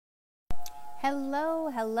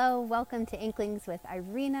Hello, welcome to Inklings with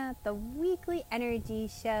Irina, the weekly energy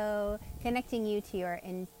show connecting you to your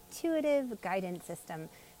intuitive guidance system.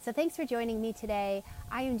 So thanks for joining me today.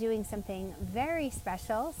 I am doing something very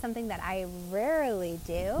special, something that I rarely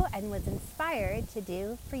do and was inspired to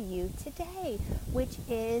do for you today, which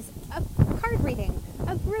is a card reading,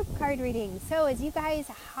 a group card reading. So as you guys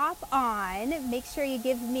hop on, make sure you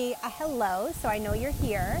give me a hello so I know you're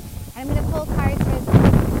here. And I'm going to pull cards for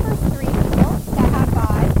the first three people that hop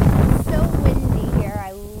on. It's so windy here.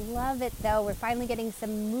 I love it though. We're finally getting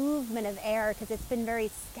some movement of air because it's been very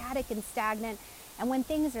static and stagnant. And when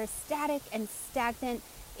things are static and stagnant,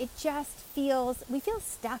 it just we feel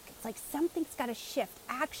stuck. It's like something's got to shift.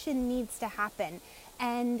 Action needs to happen.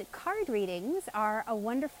 And card readings are a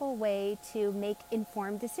wonderful way to make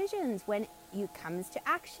informed decisions when it comes to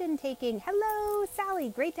action taking. Hello, Sally.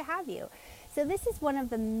 Great to have you. So this is one of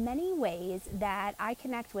the many ways that I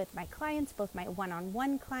connect with my clients, both my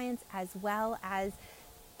one-on-one clients as well as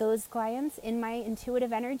those clients in my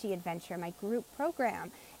Intuitive Energy Adventure, my group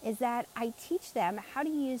program, is that I teach them how to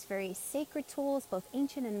use very sacred tools, both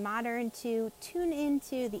ancient and modern, to tune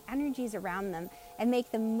into the energies around them and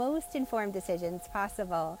make the most informed decisions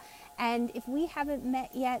possible. And if we haven't met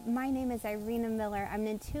yet, my name is Irina Miller. I'm an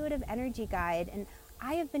intuitive energy guide, and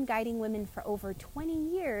I have been guiding women for over 20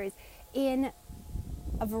 years in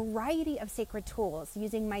a variety of sacred tools,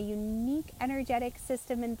 using my unique energetic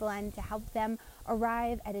system and blend to help them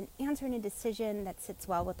arrive at an answer and a decision that sits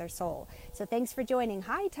well with their soul. So thanks for joining.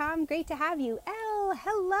 Hi, Tom. Great to have you. Elle,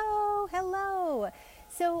 hello.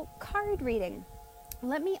 So card reading.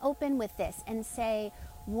 Let me open with this and say,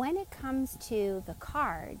 when it comes to the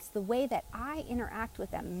cards, the way that I interact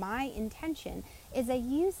with them, my intention is I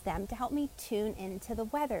use them to help me tune into the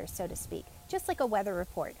weather, so to speak, just like a weather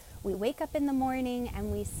report. We wake up in the morning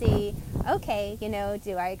and we see, okay,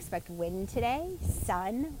 do I expect wind today,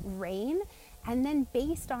 sun, rain? And then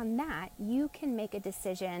based on that, you can make a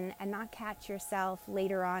decision and not catch yourself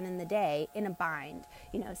later on in the day in a bind,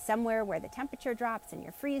 somewhere where the temperature drops and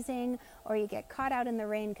you're freezing, or you get caught out in the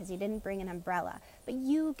rain because you didn't bring an umbrella. But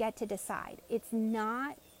you get to decide. It's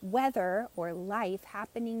not weather or life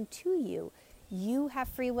happening to you. You have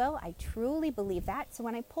free will. I truly believe that. So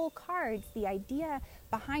when I pull cards, the idea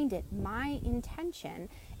behind it, my intention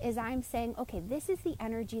is I'm saying, okay, this is the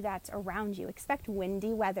energy that's around you. Expect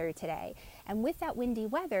windy weather today. And with that windy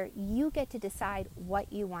weather, you get to decide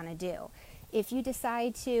what you want to do. If you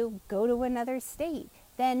decide to go to another state,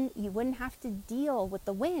 then you wouldn't have to deal with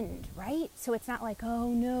the wind, right? So it's not like, oh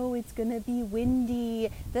no, it's going to be windy.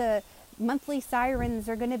 The monthly sirens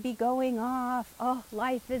are going to be going off. Oh,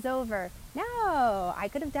 life is over. No, I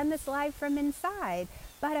could have done this live from inside,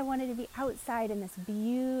 but I wanted to be outside in this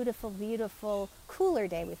beautiful, beautiful, cooler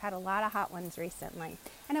day. We've had a lot of hot ones recently,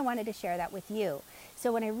 and I wanted to share that with you.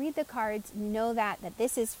 So when I read the cards, know that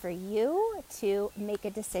this is for you to make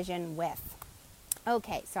a decision with.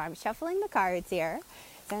 Okay, so I'm shuffling the cards here.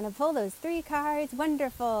 So I'm going to pull those three cards.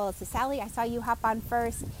 Wonderful. So Sally, I saw you hop on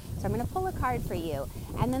first. So I'm going to pull a card for you.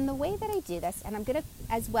 And then the way that I do this, and I'm going to,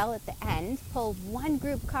 as well at the end, pull one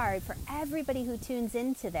group card for everybody who tunes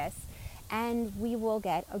into this, and we will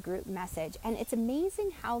get a group message. And it's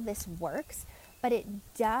amazing how this works, but it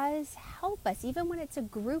does help us, even when it's a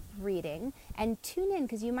group reading, and tune in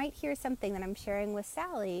because you might hear something that I'm sharing with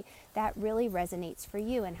Sally that really resonates for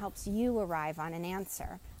you and helps you arrive on an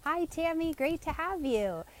answer. Hi, Tammy, great to have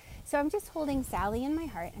you. So I'm just holding Sally in my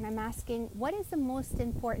heart and I'm asking, what is the most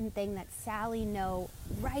important thing that Sally know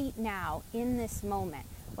right now in this moment?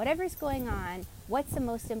 Whatever's going on, what's the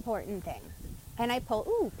most important thing? And I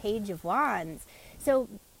pull, Page of Wands. So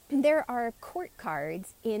there are court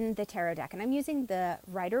cards in the tarot deck, and I'm using the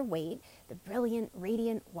Rider-Waite, the brilliant,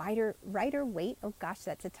 radiant Rider-Waite. Oh gosh,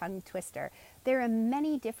 that's a tongue twister. There are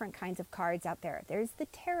many different kinds of cards out there. There's the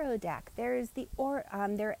tarot deck. There's there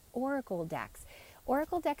are oracle decks.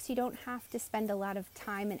 Oracle decks you don't have to spend a lot of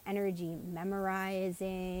time and energy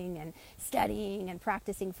memorizing and studying and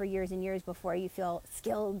practicing for years and years before you feel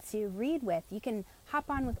skilled to read with. You can hop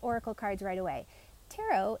on with oracle cards right away.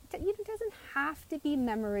 Tarot, doesn't have to be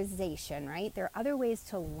memorization, right? There are other ways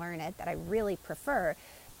to learn it that I really prefer,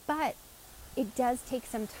 but it does take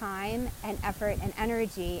some time and effort and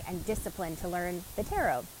energy and discipline to learn the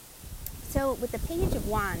tarot. So with the Page of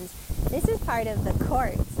Wands, this is part of the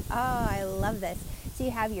courts. Oh, I love this. So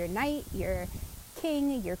you have your knight, your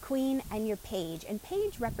king, your queen, and your page. And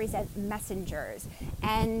page represents messengers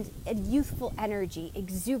and a youthful energy,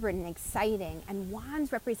 exuberant and exciting. And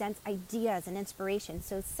wands represents ideas and inspiration.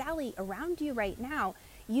 So Sally, around you right now,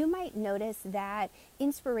 you might notice that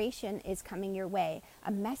inspiration is coming your way.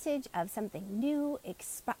 A message of something new,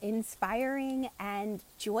 inspiring, and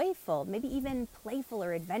joyful, maybe even playful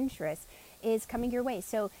or adventurous, is coming your way.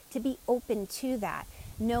 So to be open to that,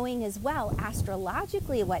 knowing as well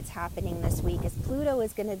astrologically what's happening this week, as Pluto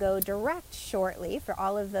is going to go direct shortly for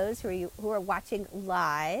all of those who are watching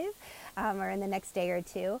live or in the next day or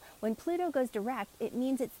two. When Pluto goes direct, it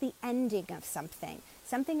means it's the ending of something.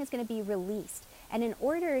 Something is going to be released. And in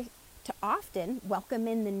order to often welcome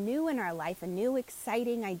in the new in our life, a new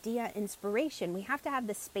exciting idea, inspiration, we have to have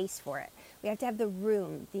the space for it. We have to have the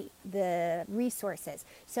room, the resources.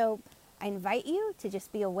 So I invite you to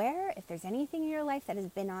just be aware if there's anything in your life that has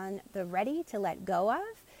been on the ready to let go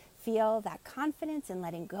of, feel that confidence in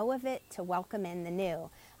letting go of it to welcome in the new.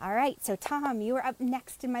 All right, so Tom, you are up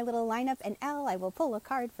next in my little lineup, and Elle, I will pull a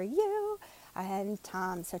card for you. And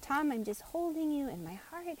Tom. So Tom, I'm just holding you in my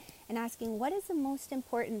heart and asking, what is the most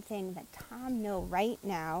important thing that Tom know right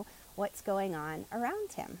now what's going on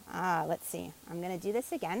around him? Let's see. I'm going to do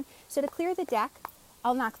this again. So to clear the deck,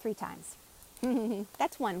 I'll knock 3 times.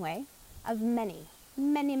 That's one way of many,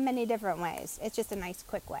 many, many different ways. It's just a nice,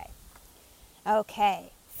 quick way.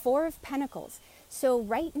 Okay, 4 of Pentacles. So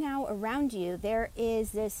right now around you, there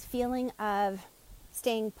is this feeling of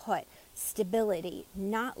staying put, stability,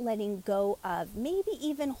 not letting go of, maybe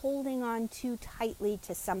even holding on too tightly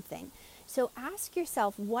to something. So ask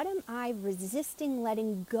yourself, what am I resisting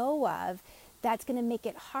letting go of that's going to make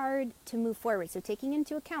it hard to move forward? So taking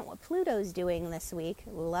into account what Pluto's doing this week,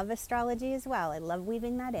 love astrology as well. I love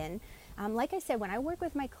weaving that in. Like I said, when I work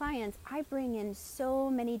with my clients, I bring in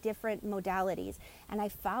so many different modalities, and I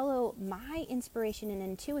follow my inspiration and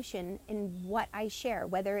intuition in what I share,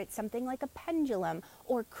 whether it's something like a pendulum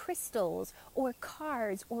or crystals or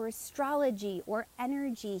cards or astrology or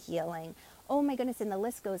energy healing. Oh my goodness, and the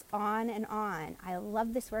list goes on and on. I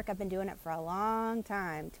love this work. I've been doing it for a long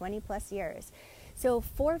time, 20 plus years. So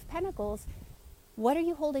 4 of Pentacles, what are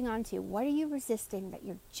you holding on to? What are you resisting that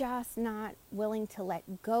you're just not willing to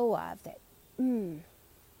let go of?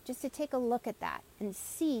 Just to take a look at that and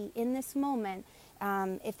see in this moment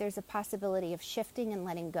if there's a possibility of shifting and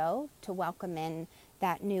letting go to welcome in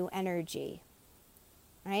that new energy,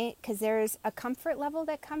 right? Because there's a comfort level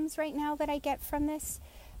that comes right now that I get from this,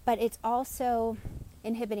 but it's also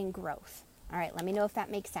inhibiting growth. All right, let me know if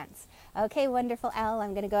that makes sense. Okay, wonderful, Elle.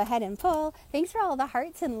 I'm going to go ahead and pull. Thanks for all the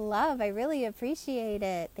hearts and love. I really appreciate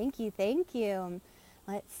it. Thank you, thank you.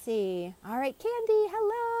 Let's see. All right, Candy,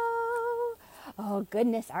 hello. Oh,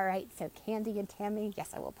 goodness. All right, so Candy and Tammy, yes,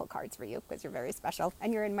 I will pull cards for you because you're very special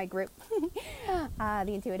and you're in my group, the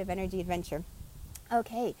Intuitive Energy Adventure.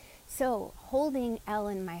 Okay, so holding Elle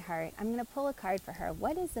in my heart, I'm going to pull a card for her.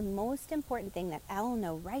 What is the most important thing that Elle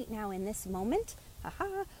know right now in this moment?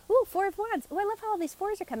 Aha. Ooh, 4 of Wands. Oh, I love how all these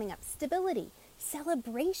 4s are coming up. Stability,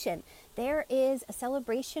 celebration. There is a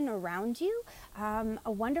celebration around you,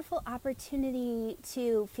 a wonderful opportunity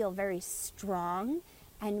to feel very strong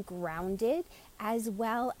and grounded, as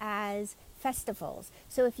well as festivals.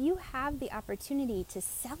 So if you have the opportunity to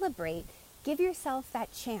celebrate, give yourself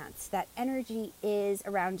that chance. That energy is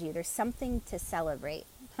around you. There's something to celebrate.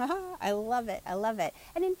 I love it. I love it.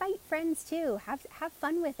 And invite friends too. Have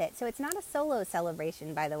fun with it. So it's not a solo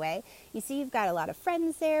celebration, by the way. You see, you've got a lot of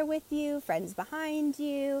friends there with you, friends behind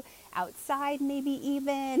you, outside maybe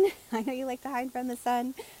even. I know you like to hide from the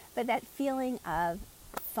sun, but that feeling of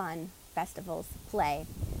fun, festivals, play.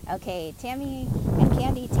 Okay, Tammy and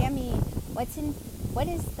Candy. Tammy, what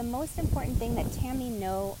is the most important thing that Tammy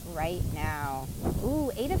know right now? Ooh,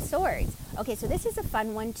 8 of Swords. Okay, so this is a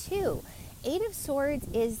fun one too. 8 of Swords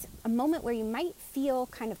is a moment where you might feel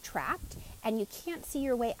kind of trapped and you can't see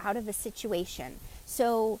your way out of a situation.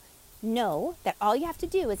 So know that all you have to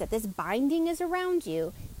do is that this binding is around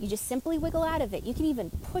you. You just simply wiggle out of it. You can even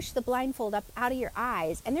push the blindfold up out of your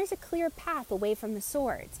eyes, and there's a clear path away from the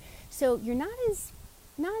swords. So you're not as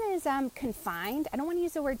confined. I don't want to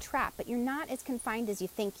use the word trap, but you're not as confined as you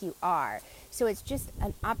think you are. So it's just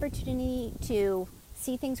an opportunity to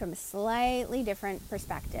see things from a slightly different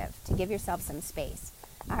perspective, to give yourself some space.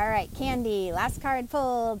 All right, Candy, last card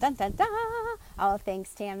pull. Dun, dun, dun. Oh,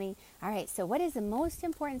 thanks, Tammy. All right, so what is the most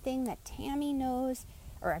important thing that Tammy knows?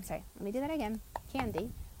 Or I'm sorry, let me do that again. Candy,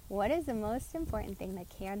 what is the most important thing that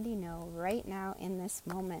Candy know right now in this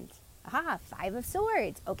moment? Aha, 5 of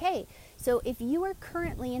Swords. Okay, so if you are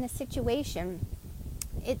currently in a situation,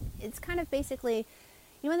 it's kind of basically,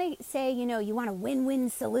 you know, when they say, you know, you want a win-win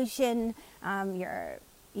solution,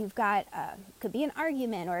 you've got, could be an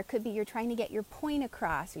argument, or it could be you're trying to get your point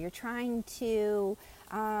across, or you're trying to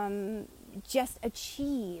just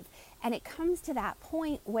achieve. And it comes to that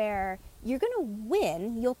point where you're going to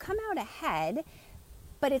win, you'll come out ahead,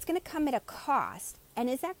 but it's going to come at a cost. And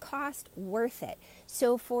is that cost worth it?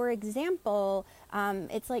 So for example,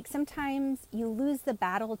 it's like sometimes you lose the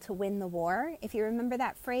battle to win the war. If you remember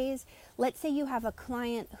that phrase, let's say you have a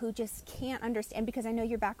client who just can't understand, because I know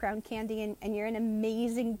your background, Candy, and you're an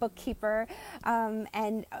amazing bookkeeper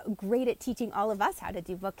and great at teaching all of us how to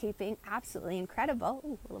do bookkeeping. Absolutely incredible.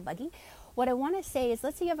 Ooh, a little buggy. What I want to say is,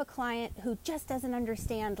 let's say you have a client who just doesn't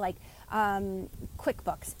understand like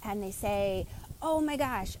QuickBooks, and they say, oh my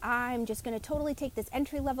gosh, I'm just going to totally take this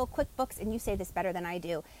entry-level QuickBooks, and you say this better than I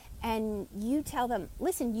do. And you tell them,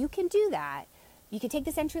 listen, you can do that. You can take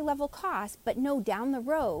this entry-level cost, but no, down the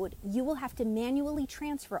road, you will have to manually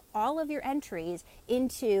transfer all of your entries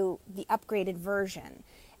into the upgraded version.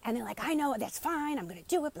 And they're like, I know, that's fine. I'm going to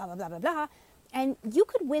do it, blah, blah, blah, blah, blah. And you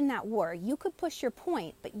could win that war. You could push your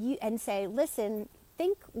point, and say, listen,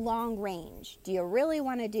 think long range. Do you really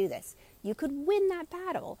want to do this? You could win that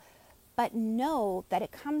battle. But know that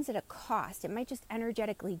it comes at a cost. It might just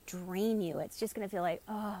energetically drain you. It's just going to feel like,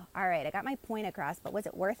 oh, all right, I got my point across, but was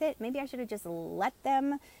it worth it? Maybe I should have just let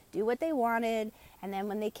them do what they wanted. And then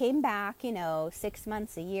when they came back, 6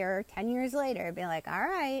 months, a year, 10 years later, be like, all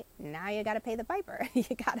right, now you got to pay the piper. you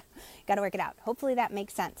got to work it out. Hopefully that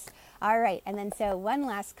makes sense. All right. And then so one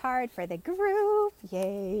last card for the group.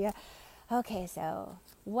 Yay. Okay, so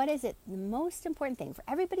what is it? The most important thing for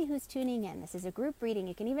everybody who's tuning in, this is a group reading.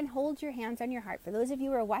 You can even hold your hands on your heart. For those of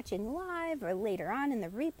you who are watching live or later on in the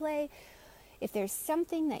replay, if there's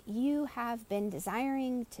something that you have been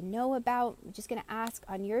desiring to know about, I'm just going to ask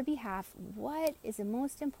on your behalf, what is the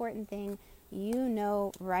most important thing you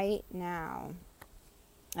know right now?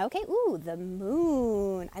 Okay, ooh, the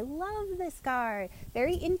moon. I love this card.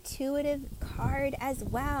 Very intuitive card as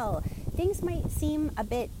well. Things might seem a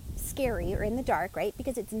bit scary or in the dark, right?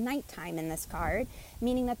 Because it's nighttime in this card,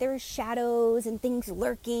 meaning that there are shadows and things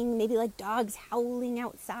lurking, maybe like dogs howling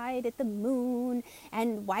outside at the moon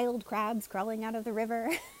and wild crabs crawling out of the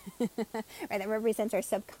river. Right, that represents our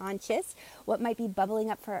subconscious, what might be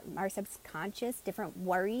bubbling up for our subconscious, different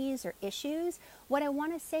worries or issues. What I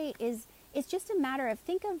want to say is, it's just a matter of,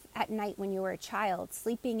 think of at night when you were a child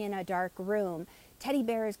sleeping in a dark room. Teddy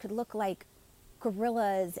bears could look like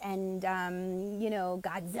gorillas and,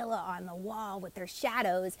 Godzilla on the wall with their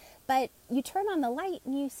shadows. But you turn on the light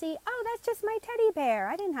and you see, oh, that's just my teddy bear.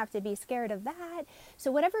 I didn't have to be scared of that. So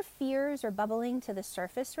whatever fears are bubbling to the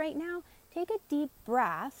surface right now, take a deep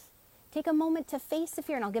breath. Take a moment to face the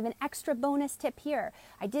fear, and I'll give an extra bonus tip here.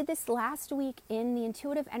 I did this last week in the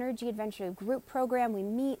Intuitive Energy Adventure group program. We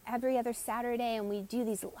meet every other Saturday, and we do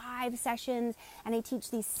these live sessions, and I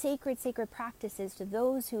teach these sacred practices to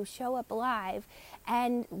those who show up live.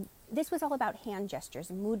 And this was all about hand gestures,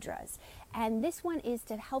 mudras. And this one is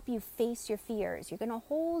to help you face your fears. You're going to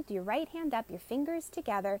hold your right hand up, your fingers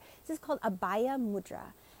together. This is called Abhaya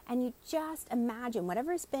Mudra. And you just imagine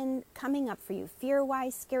whatever's been coming up for you,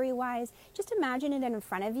 fear-wise, scary-wise, just imagine it in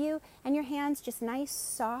front of you, and your hands just nice,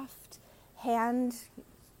 soft hand,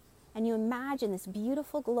 and you imagine this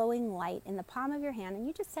beautiful glowing light in the palm of your hand, and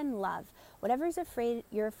you just send love. Whatever's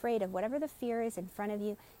you're afraid of, whatever the fear is in front of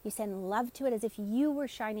you, you send love to it as if you were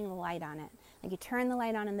shining the light on it. Like you turn the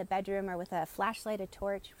light on in the bedroom or with a flashlight, a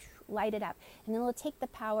torch, light it up, and then it'll take the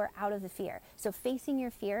power out of the fear. So facing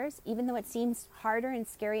your fears, even though it seems harder and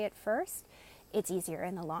scary at first, it's easier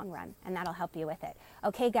in the long run, and that'll help you with it.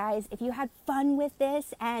 Okay, guys, if you had fun with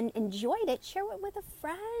this and enjoyed it, share it with a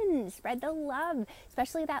friend. Spread the love,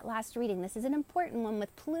 especially that last reading. This is an important one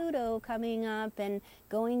with Pluto coming up and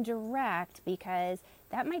going direct, because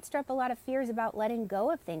that might stir up a lot of fears about letting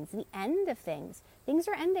go of things, the end of things. Things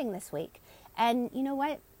are ending this week. And you know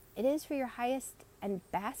what? It is for your highest and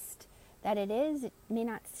best that it is. It may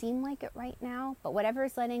not seem like it right now, but whatever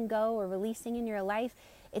is letting go or releasing in your life,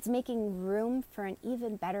 it's making room for an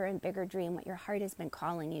even better and bigger dream, what your heart has been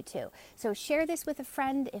calling you to. So share this with a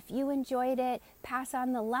friend if you enjoyed it, pass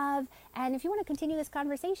on the love, and if you want to continue this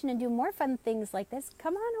conversation and do more fun things like this,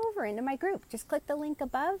 come on over into my group. Just click the link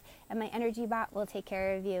above and my energy bot will take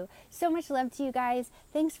care of you. So much love to you guys.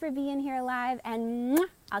 Thanks for being here live, and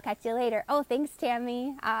I'll catch you later. Oh, thanks,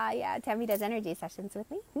 Tammy. Yeah, Tammy does energy sessions with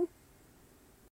me.